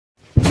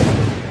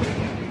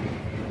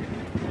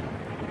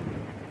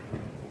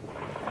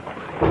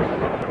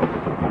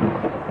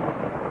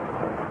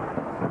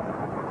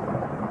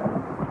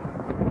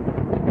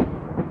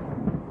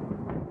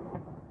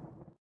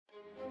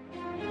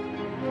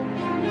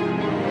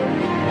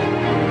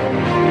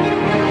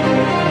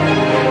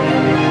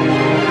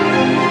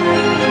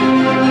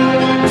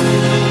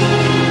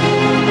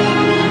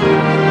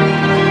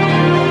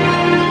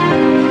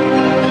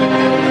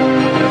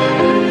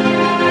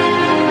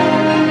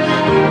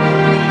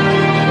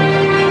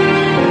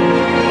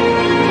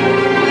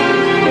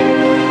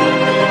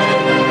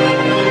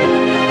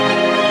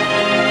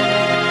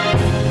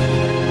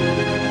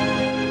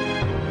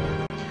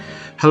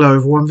Hello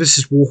everyone, this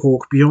is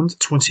Warhawk Beyond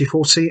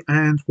 2040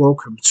 and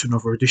welcome to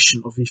another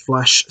edition of the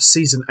Flash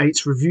Season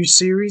 8 review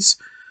series.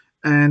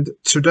 And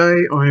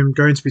today I am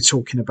going to be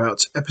talking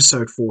about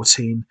episode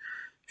 14,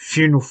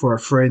 Funeral for a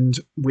Friend,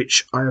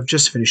 which I have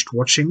just finished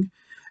watching.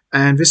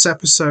 And this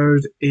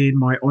episode, in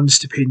my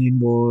honest opinion,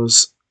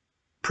 was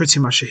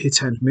pretty much a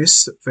hit and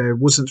miss. There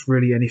wasn't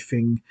really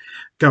anything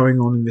going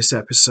on in this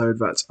episode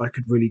that I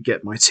could really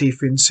get my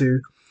teeth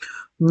into,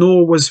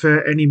 nor was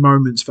there any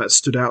moments that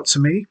stood out to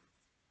me.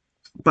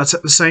 But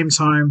at the same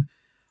time,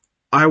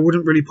 I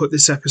wouldn't really put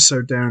this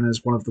episode down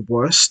as one of the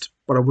worst,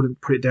 but I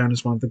wouldn't put it down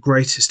as one of the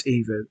greatest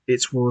either.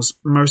 It was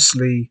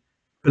mostly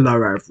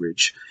below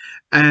average.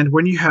 And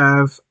when you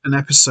have an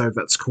episode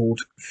that's called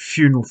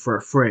Funeral for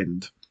a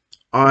Friend,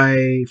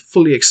 I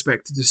fully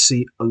expected to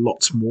see a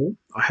lot more.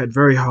 I had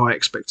very high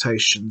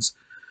expectations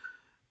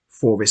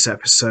for this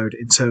episode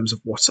in terms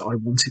of what I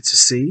wanted to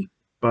see,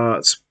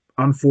 but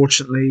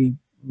unfortunately,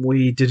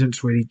 we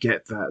didn't really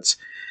get that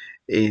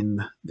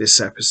in this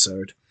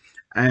episode.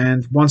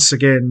 And once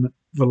again,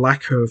 the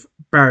lack of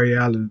Barry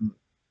Allen,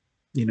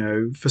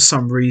 for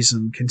some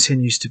reason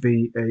continues to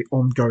be an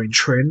ongoing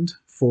trend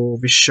for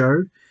this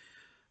show.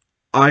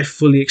 I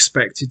fully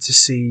expected to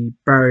see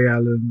Barry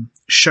Allen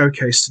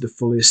showcased to the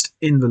fullest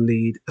in the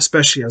lead,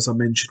 especially as I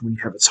mentioned, when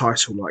you have a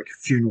title like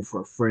Funeral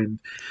for a Friend.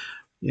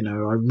 I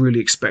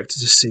really expected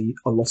to see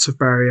a lot of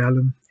Barry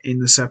Allen in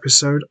this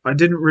episode. I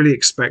didn't really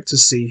expect to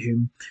see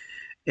him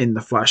in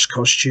the Flash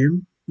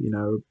costume.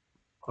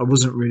 I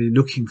wasn't really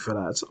looking for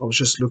that. I was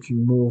just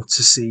looking more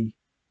to see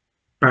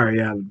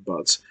Barry Allen,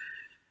 but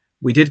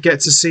we did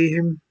get to see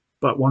him,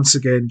 but once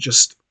again,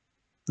 just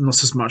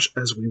not as much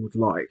as we would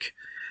like.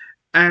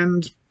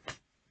 And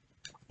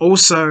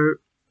also,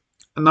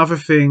 another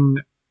thing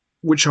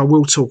which I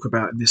will talk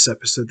about in this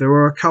episode, there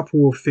were a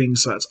couple of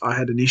things that I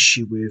had an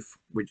issue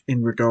with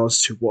in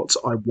regards to what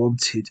I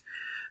wanted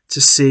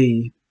to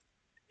see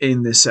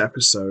in this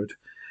episode.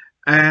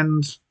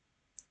 And,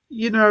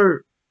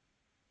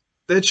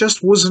 there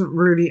just wasn't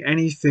really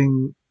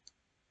anything,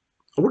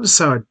 I wouldn't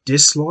say I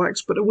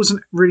disliked, but it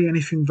wasn't really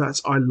anything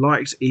that I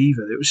liked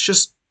either. It was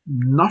just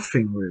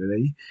nothing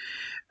really.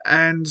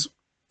 And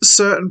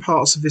certain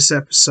parts of this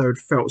episode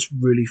felt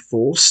really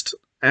forced,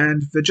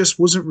 and there just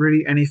wasn't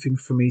really anything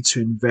for me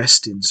to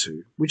invest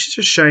into, which is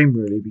a shame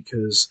really,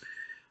 because,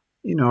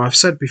 I've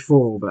said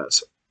before that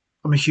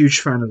I'm a huge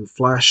fan of The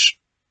Flash.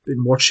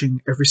 Been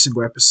watching every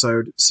single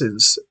episode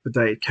since the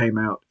day it came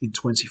out in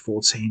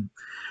 2014.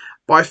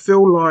 But I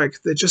feel like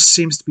there just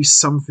seems to be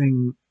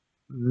something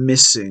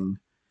missing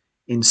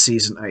in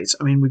Season 8.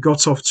 I mean, we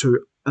got off to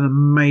an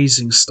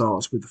amazing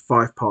start with the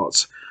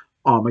 5-part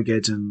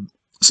Armageddon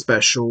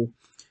special.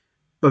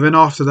 But then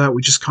after that,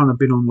 we just kind of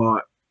been on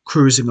like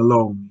cruising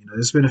along.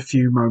 There's been a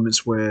few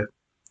moments where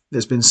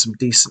there's been some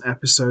decent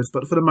episodes,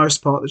 but for the most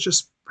part, there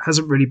just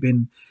hasn't really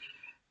been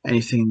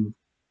anything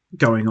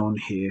going on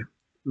here.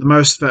 The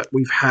most that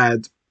we've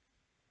had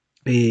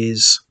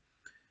is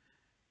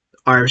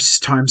Iris's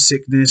time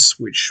sickness,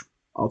 which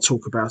I'll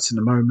talk about in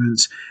a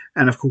moment,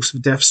 and of course the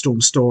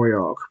Deathstorm story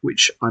arc,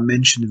 which I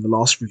mentioned in the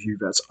last review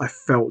that I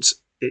felt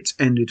it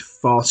ended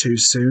far too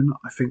soon.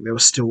 I think there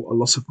was still a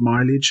lot of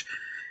mileage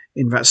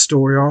in that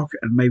story arc,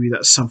 and maybe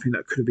that's something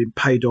that could have been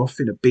paid off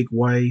in a big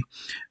way,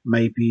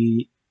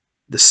 maybe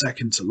the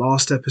second to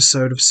last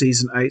episode of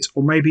Season 8,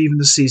 or maybe even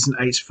the Season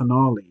 8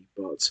 finale,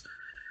 but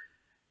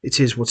it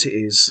is what it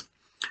is.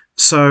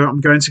 So I'm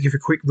going to give a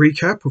quick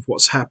recap of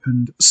what's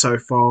happened so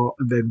far,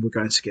 and then we're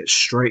going to get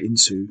straight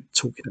into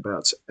talking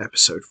about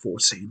episode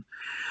 14.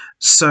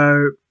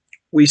 So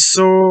we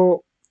saw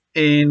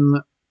in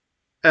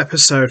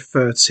episode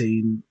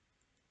 13,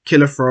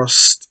 Killer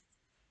Frost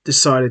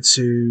decided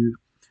to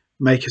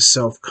make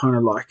herself kind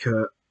of like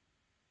a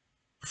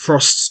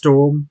frost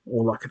storm,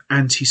 or like an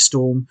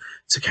anti-storm,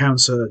 to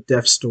counter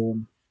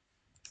Deathstorm.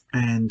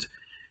 And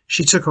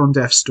she took on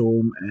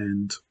Deathstorm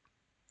and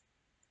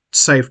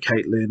saved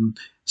Caitlin,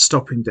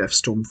 stopping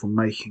Deathstorm from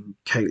making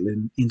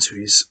Caitlin into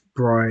his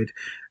bride,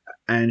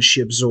 and she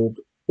absorbed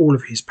all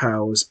of his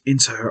powers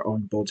into her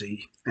own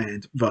body,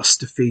 and thus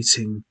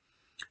defeating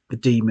the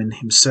demon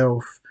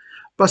himself,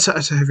 but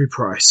at a heavy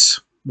price.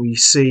 We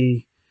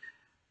see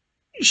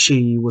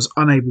she was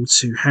unable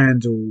to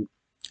handle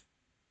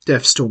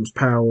Deathstorm's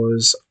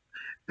powers,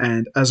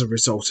 and as a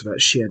result of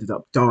that, she ended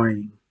up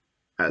dying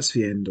at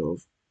the end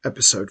of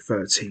episode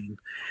 13.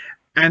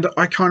 And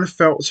I kind of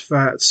felt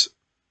that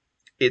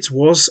it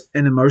was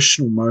an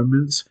emotional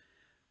moment,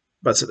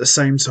 but at the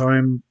same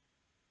time,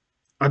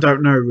 I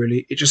don't know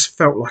really. It just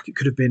felt like it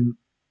could have been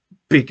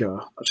bigger.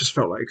 I just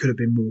felt like it could have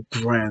been more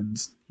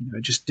grand.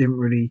 It just didn't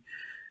really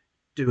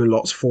do a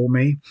lot for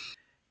me.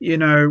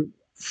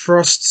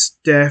 Frost's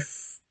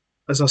death,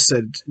 as I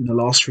said in the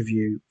last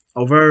review,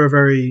 although a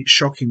very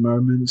shocking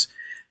moment,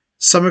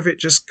 some of it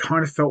just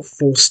kind of felt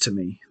forced to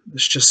me.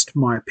 It's just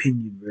my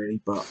opinion, really.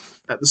 But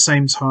at the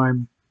same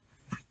time,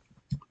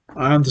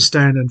 I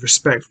understand and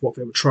respect what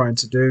they were trying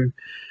to do,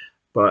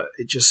 but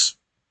it just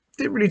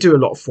didn't really do a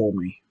lot for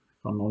me,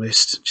 if I'm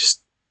honest.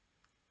 Just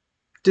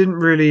didn't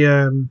really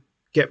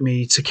get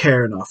me to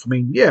care enough. I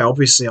mean, yeah,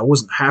 obviously I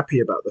wasn't happy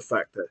about the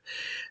fact that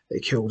they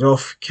killed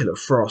off Killer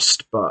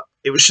Frost, but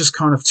it was just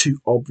kind of too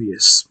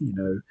obvious.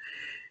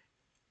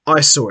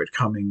 I saw it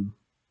coming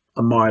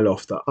a mile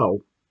off that,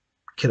 oh,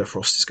 Killer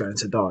Frost is going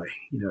to die.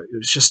 It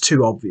was just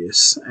too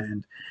obvious.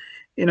 And,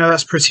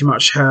 that's pretty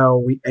much how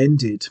we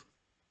ended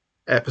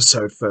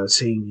episode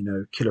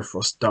 13, Killer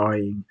Frost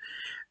dying.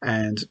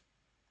 And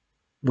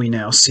we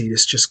now see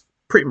this just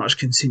pretty much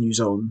continues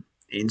on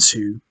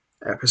into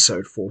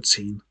episode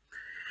 14.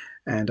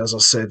 And as I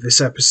said,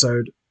 this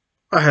episode,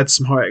 I had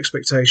some high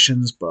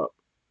expectations, but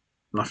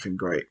nothing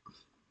great.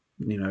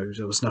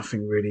 There was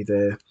nothing really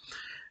there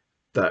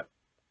that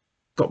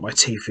got my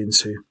teeth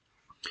into.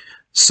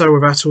 So,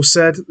 with that all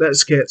said,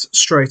 let's get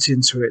straight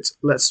into it.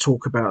 Let's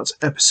talk about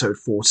episode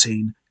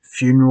 14,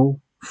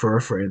 Funeral for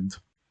a Friend.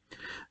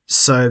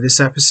 So, this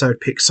episode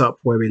picks up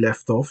where we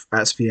left off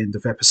at the end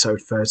of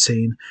episode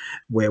 13,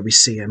 where we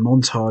see a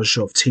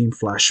montage of Team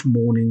Flash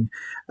mourning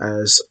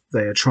as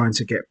they are trying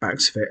to get back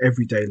to their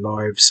everyday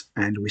lives.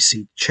 And we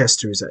see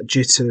Chester is at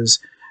Jitters,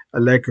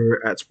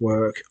 Allegra at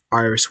work,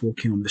 Iris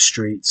walking on the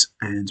street,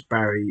 and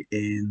Barry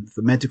in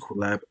the medical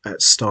lab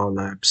at Star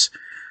Labs,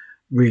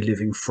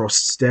 reliving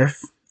Frost's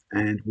death.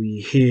 And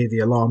we hear the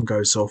alarm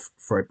goes off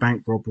for a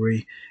bank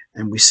robbery,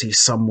 and we see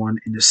someone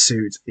in a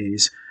suit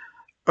is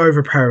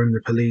overpowering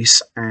the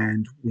police,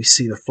 and we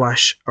see the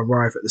Flash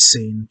arrive at the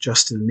scene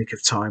just in the nick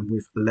of time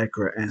with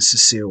Allegra and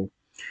Cecile.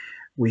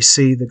 We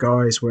see the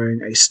guys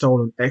wearing a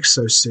stolen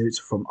exosuit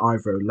from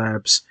Ivro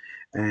Labs,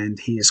 and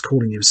he is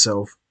calling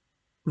himself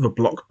the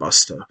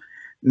Blockbuster.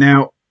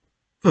 Now,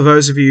 for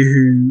those of you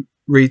who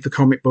read the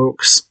comic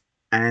books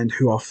and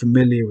who are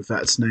familiar with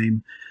that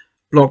name,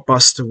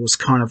 Blockbuster was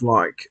kind of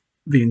like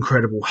the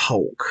Incredible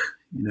Hulk.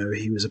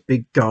 He was a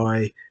big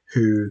guy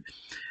who,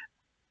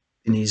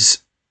 in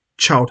his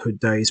childhood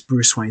days,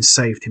 Bruce Wayne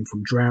saved him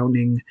from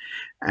drowning,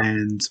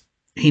 and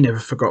he never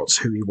forgot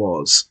who he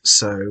was.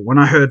 So when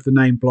I heard the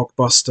name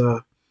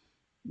Blockbuster,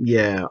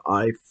 yeah,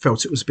 I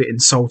felt it was a bit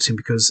insulting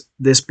because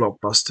this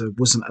Blockbuster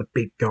wasn't a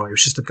big guy. It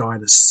was just a guy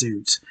in a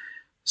suit.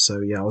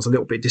 So yeah, I was a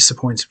little bit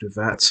disappointed with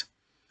that.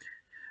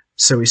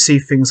 So we see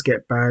things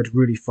get bad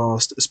really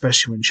fast,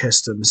 especially when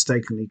Chester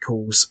mistakenly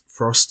calls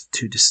Frost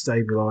to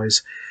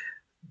destabilize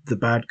the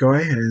bad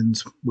guy,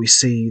 and we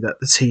see that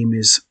the team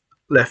is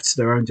left to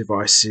their own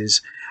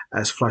devices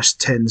as Flash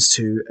tends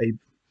to a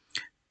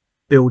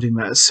building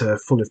that's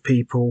full of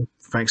people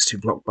thanks to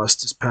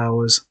Blockbuster's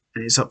powers,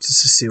 and it's up to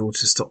Cecile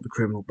to stop the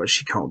criminal, but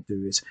she can't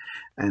do it,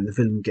 and the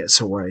villain gets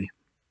away.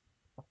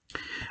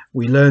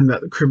 We learn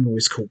that the criminal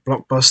is called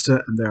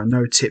Blockbuster, and there are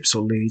no tips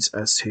or leads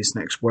as to his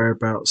next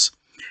whereabouts,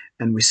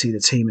 and we see the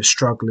team is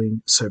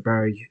struggling, so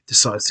Barry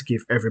decides to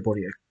give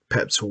everybody a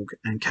pep talk,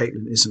 and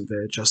Caitlin isn't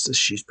there just as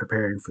she's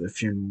preparing for the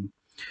funeral.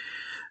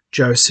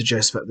 Joe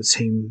suggests that the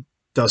team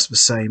does the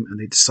same, and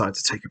they decide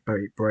to take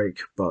a break,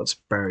 but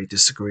Barry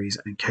disagrees,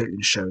 and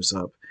Caitlin shows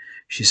up.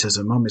 She says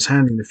her mum is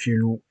handling the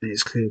funeral, and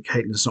it's clear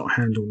Caitlin's not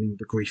handling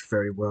the grief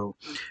very well,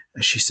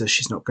 as she says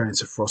she's not going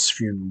to Frost's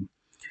funeral.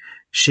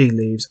 She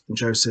leaves, and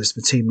Joe says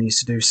the team needs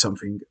to do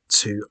something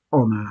to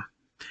honour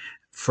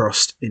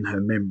Frost in her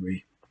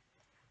memory.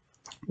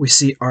 We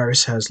see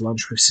Iris has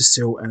lunch with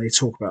Cecile, and they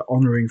talk about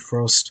honouring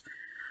Frost.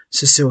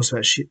 Cecile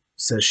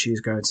says she is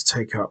going to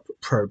take up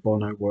pro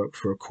bono work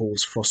for a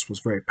cause Frost was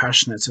very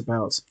passionate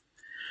about.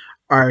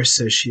 Iris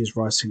says she is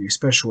writing a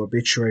special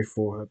obituary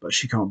for her, but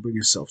she can't bring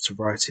herself to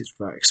write it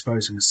without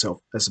exposing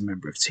herself as a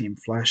member of Team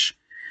Flash,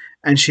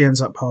 and she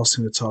ends up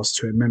passing the task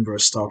to a member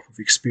of staff with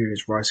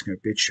experience writing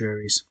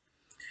obituaries.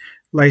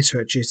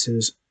 Later at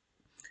Jitters,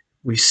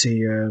 we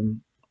see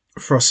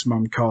Frost's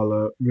mum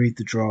Carla read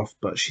the draft,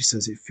 but she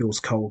says it feels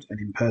cold and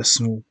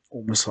impersonal,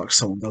 almost like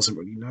someone doesn't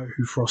really know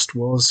who Frost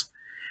was.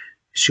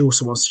 She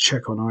also wants to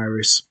check on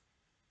Iris.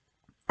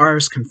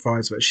 Iris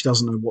confides that she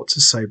doesn't know what to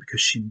say because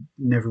she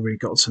never really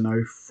got to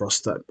know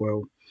Frost that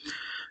well.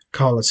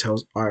 Carla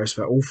tells Iris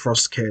that all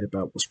Frost cared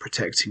about was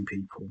protecting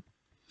people.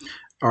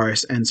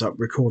 Iris ends up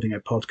recording a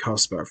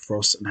podcast about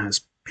Frost and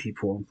has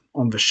people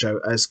on the show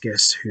as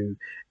guests who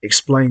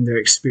explain their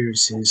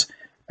experiences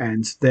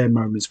and their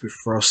moments with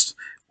Frost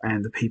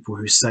and the people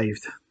who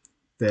saved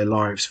their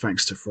lives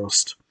thanks to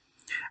Frost.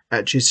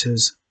 At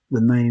Jitters,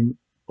 the name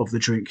of the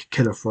drink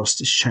Killer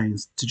Frost is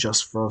changed to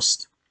just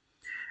Frost.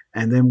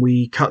 And then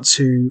we cut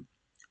to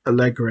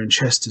Allegra and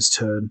Chester's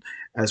turn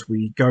as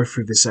we go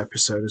through this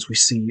episode, as we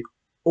see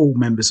all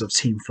members of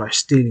Team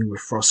Flash dealing with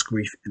Frost's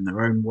grief in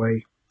their own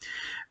way.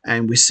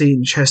 And we see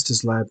in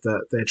Chester's lab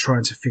that they're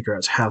trying to figure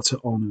out how to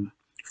honour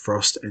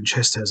Frost, and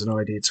Chester has an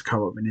idea to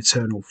come up with an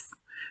eternal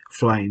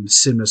flame,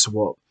 similar to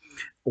what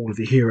all of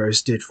the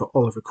heroes did for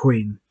Oliver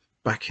Queen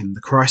back in the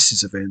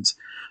Crisis event.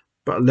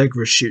 But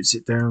Allegra shoots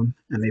it down,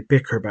 and they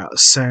bicker about a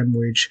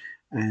sandwich,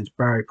 and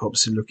Barry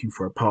pops in looking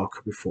for a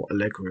Parker before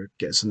Allegra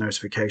gets a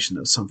notification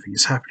that something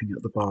is happening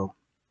at the bar.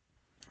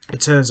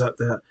 It turns out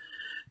that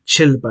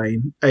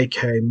Chilbane,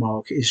 aka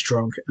Mark, is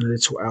drunk and a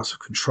little out of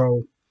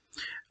control.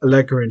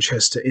 Allegra and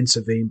Chester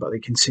intervene, but they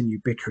continue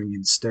bickering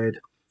instead.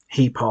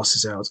 He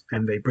passes out,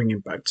 and they bring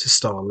him back to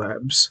Star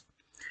Labs.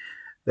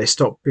 They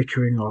stop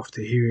bickering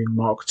after hearing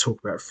Mark talk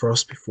about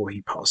Frost before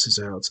he passes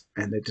out,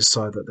 and they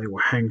decide that they will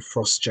hang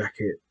Frost's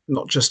jacket,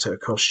 not just her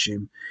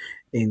costume,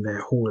 in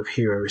their Hall of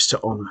Heroes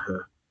to honour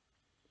her.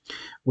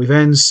 We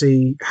then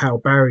see how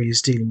Barry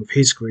is dealing with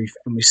his grief,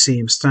 and we see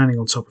him standing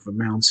on top of a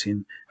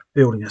mountain,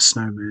 building a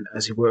snowman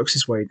as he works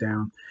his way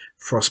down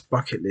Frost's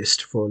bucket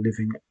list for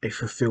living a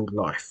fulfilled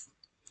life.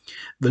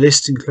 The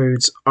list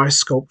includes ice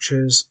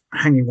sculptures,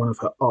 hanging one of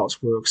her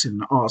artworks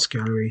in an art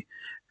gallery,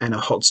 and a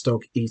hot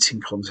dog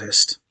eating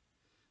contest.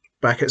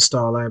 Back at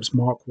Star Labs,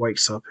 Mark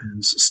wakes up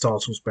and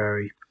startles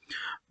Barry.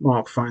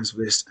 Mark finds the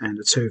list and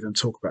the two of them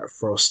talk about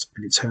Frost,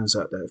 and it turns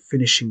out that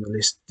finishing the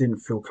list didn't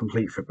feel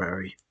complete for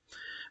Barry.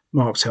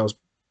 Mark tells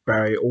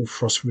Barry all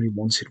Frost really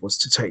wanted was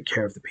to take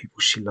care of the people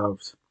she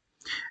loved.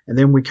 And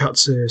then we cut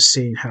to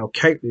seeing how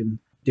Caitlin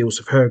deals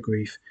with her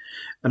grief,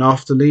 and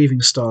after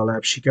leaving Star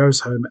Lab, she goes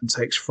home and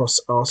takes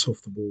Frost's art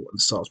off the wall and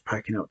starts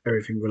packing up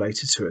everything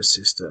related to her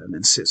sister, and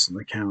then sits on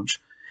the couch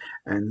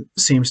and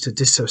seems to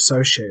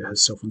disassociate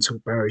herself until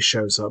Barry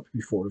shows up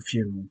before the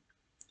funeral.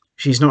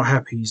 She's not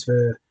happy he's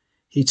there.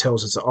 He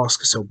tells her to ask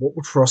herself, what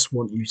would Frost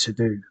want you to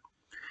do?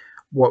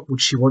 What would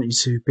she want you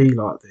to be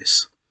like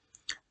this?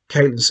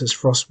 Caitlin says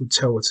Frost would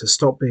tell her to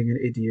stop being an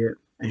idiot,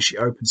 and she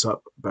opens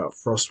up about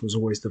Frost was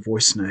always the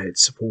voice in her head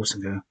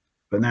supporting her,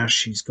 but now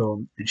she's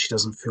gone and she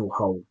doesn't feel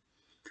whole.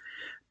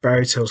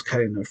 Barry tells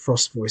Caitlin that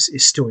Frost's voice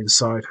is still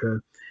inside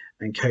her,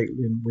 and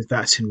Caitlin, with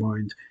that in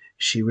mind,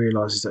 she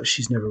realises that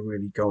she's never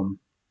really gone.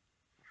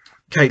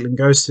 Caitlin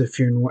goes to the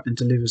funeral and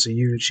delivers a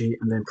eulogy,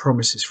 and then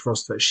promises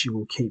Frost that she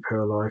will keep her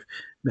alive,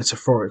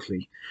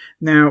 metaphorically.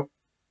 Now,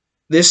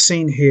 this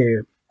scene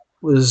here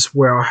was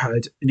where I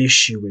had an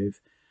issue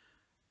with.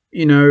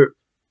 You know,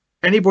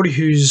 anybody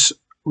who's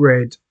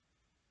read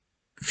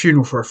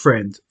Funeral for a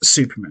Friend,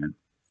 Superman,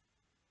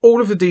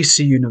 all of the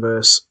DC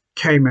universe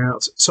came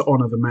out to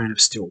honour the Man of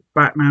Steel.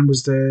 Batman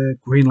was there,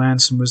 Green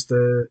Lantern was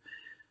there,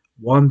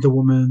 Wonder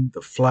Woman,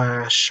 The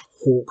Flash,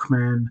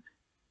 Hawkman,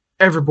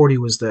 everybody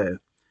was there.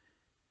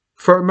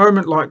 For a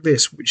moment like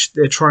this, which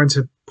they're trying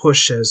to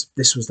push as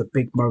this was the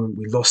big moment,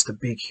 we lost a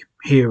big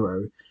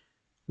hero,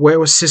 where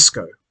was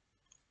Cisco?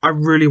 I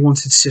really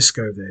wanted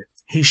Cisco there.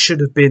 He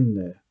should have been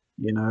there.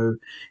 You know,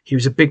 he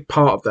was a big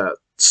part of that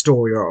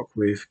story arc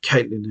with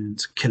Caitlin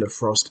and Killer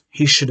Frost.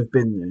 He should have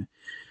been there.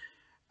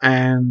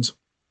 And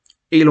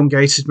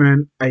Elongated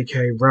Man,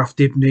 aka Ralph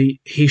Dibny,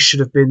 he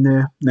should have been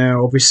there.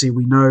 Now, obviously,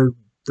 we know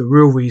the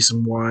real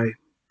reason why,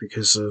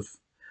 because of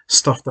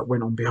stuff that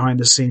went on behind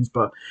the scenes,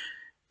 but,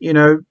 you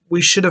know,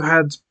 we should have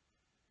had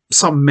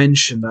some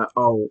mention that,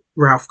 oh,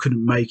 Ralph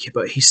couldn't make it,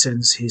 but he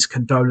sends his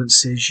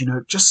condolences, you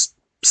know, just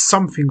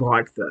something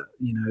like that.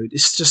 You know,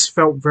 this just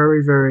felt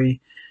very, very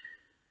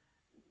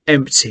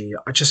empty.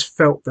 I just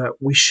felt that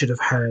we should have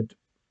had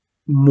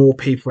more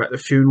people at the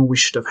funeral. We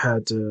should have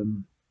had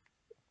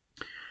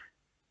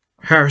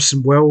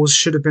Harrison Wells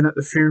should have been at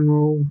the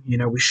funeral. You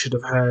know, we should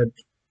have had,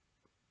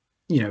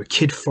 you know,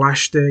 Kid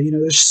Flash there. You know,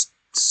 there's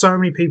so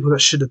many people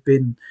that should have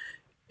been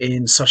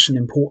in such an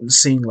important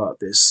scene like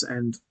this,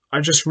 and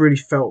I just really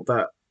felt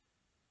that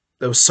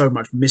there was so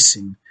much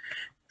missing.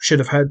 Should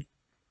have had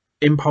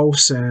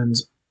Impulse and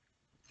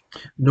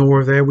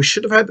Nora there. We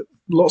should have had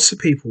lots of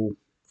people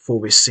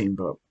for this scene,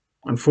 but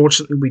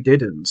unfortunately we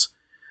didn't.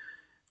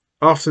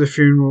 After the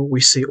funeral,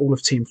 we see all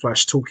of Team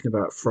Flash talking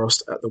about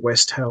Frost at the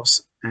West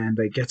House, and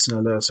they get an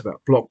alert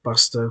about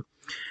Blockbuster,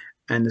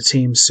 and the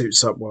team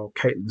suits up while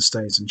Caitlin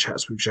stays and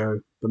chats with Joe,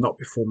 but not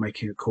before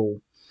making a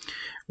call.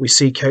 We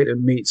see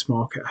Caitlin meets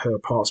Mark at her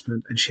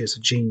apartment, and she has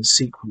a gene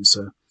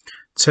sequencer.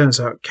 Turns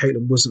out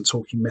Caitlin wasn't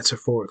talking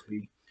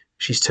metaphorically.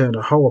 She's turned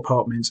her whole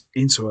apartment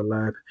into a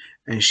lab,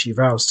 and she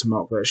vows to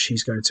Mark that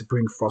she's going to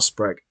bring Frost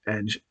back,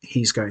 and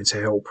he's going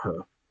to help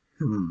her.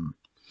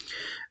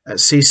 At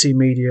CC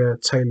Media,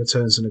 Taylor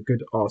turns in a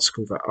good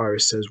article that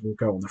Iris says will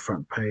go on the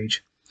front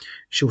page.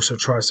 She also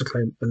tries to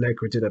claim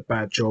Allegra did a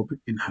bad job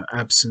in her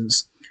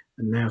absence,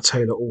 and now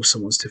Taylor also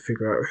wants to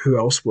figure out who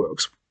else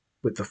works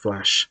with the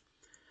Flash.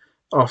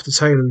 After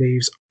Taylor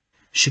leaves,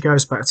 she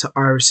goes back to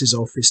Iris's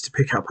office to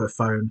pick up her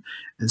phone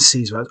and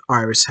sees that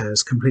Iris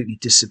has completely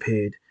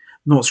disappeared,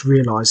 not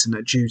realising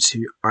that due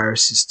to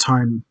Iris's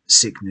time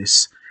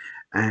sickness.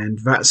 And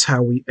that's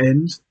how we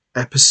end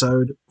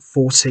episode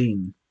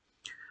 14.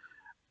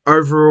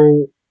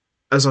 Overall,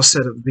 as I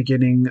said at the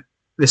beginning,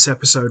 this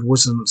episode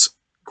wasn't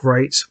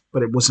great,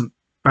 but it wasn't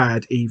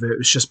bad either. It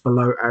was just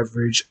below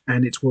average,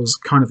 and it was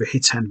kind of a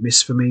hit and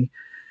miss for me.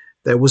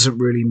 There wasn't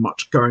really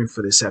much going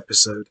for this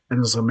episode,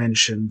 and as I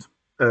mentioned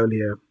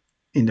earlier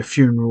in the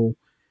funeral,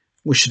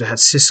 we should have had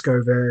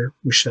Cisco there.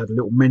 We should have had a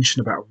little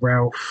mention about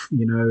Ralph.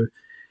 You know,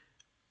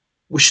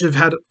 we should have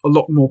had a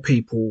lot more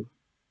people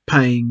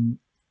paying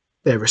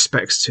their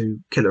respects to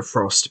Killer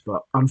Frost,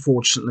 but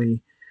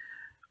unfortunately,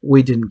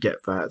 we didn't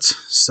get that.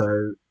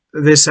 So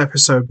this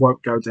episode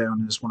won't go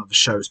down as one of the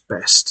show's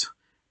best,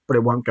 but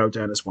it won't go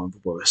down as one of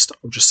the worst.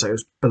 I'll just say it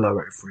was below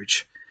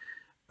average.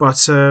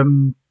 But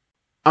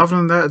other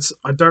than that,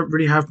 I don't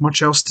really have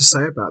much else to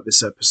say about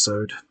this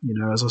episode. You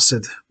know, as I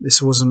said,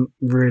 this wasn't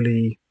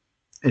really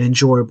an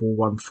enjoyable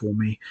one for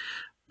me.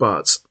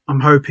 but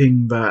I'm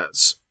hoping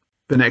that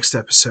the next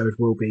episode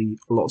will be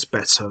a lot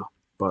better.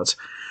 But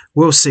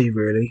we'll see,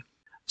 really.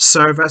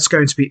 So that's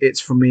going to be it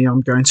from me.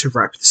 I'm going to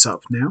wrap this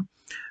up now.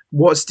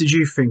 What did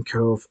you think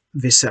of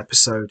this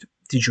episode?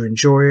 Did you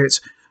enjoy it?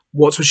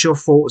 What was your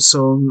thoughts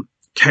on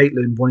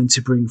Caitlin wanting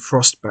to bring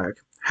Frost back?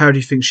 How do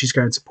you think she's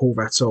going to pull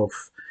that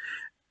off?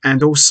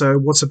 And also,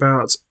 what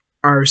about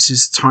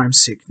Iris's time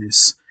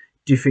sickness?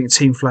 Do you think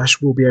Team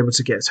Flash will be able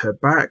to get her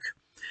back?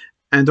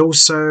 And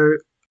also,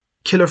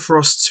 Killer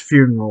Frost's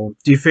funeral.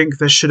 Do you think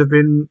there should have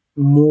been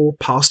more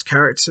past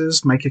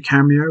characters make a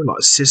cameo,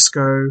 like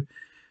Cisco,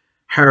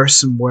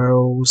 Harrison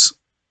Wells,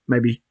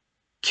 maybe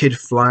Kid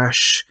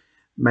Flash,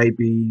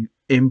 maybe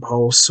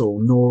Impulse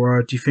or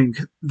Nora? Do you think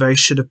they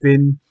should have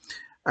been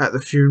at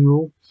the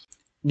funeral?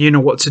 You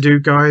know what to do,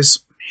 guys.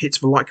 Hit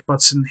the like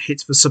button,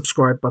 hit the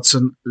subscribe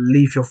button,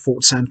 leave your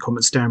thoughts and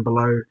comments down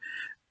below,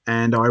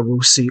 and I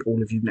will see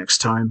all of you next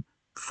time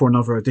for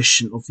another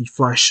edition of the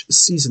Flash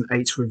Season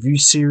 8 review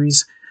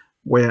series,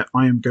 where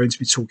I am going to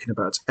be talking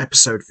about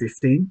episode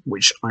 15,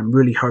 which I'm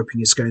really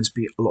hoping is going to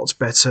be a lot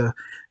better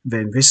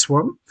than this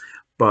one.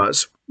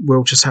 But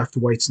we'll just have to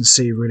wait and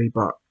see, really.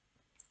 But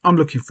I'm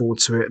looking forward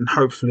to it, and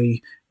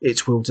hopefully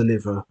it will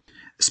deliver.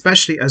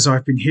 Especially as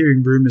I've been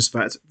hearing rumours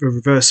that the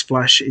Reverse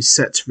Flash is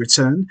set to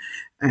return,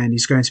 and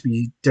he's going to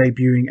be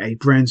debuting a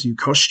brand new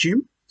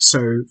costume.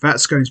 So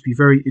that's going to be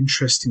very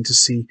interesting to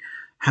see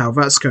how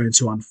that's going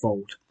to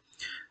unfold.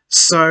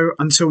 So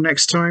until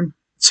next time,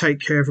 take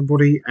care,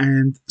 everybody,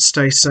 and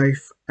stay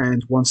safe.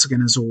 And once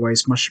again, as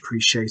always, much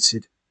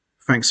appreciated.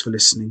 Thanks for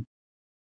listening.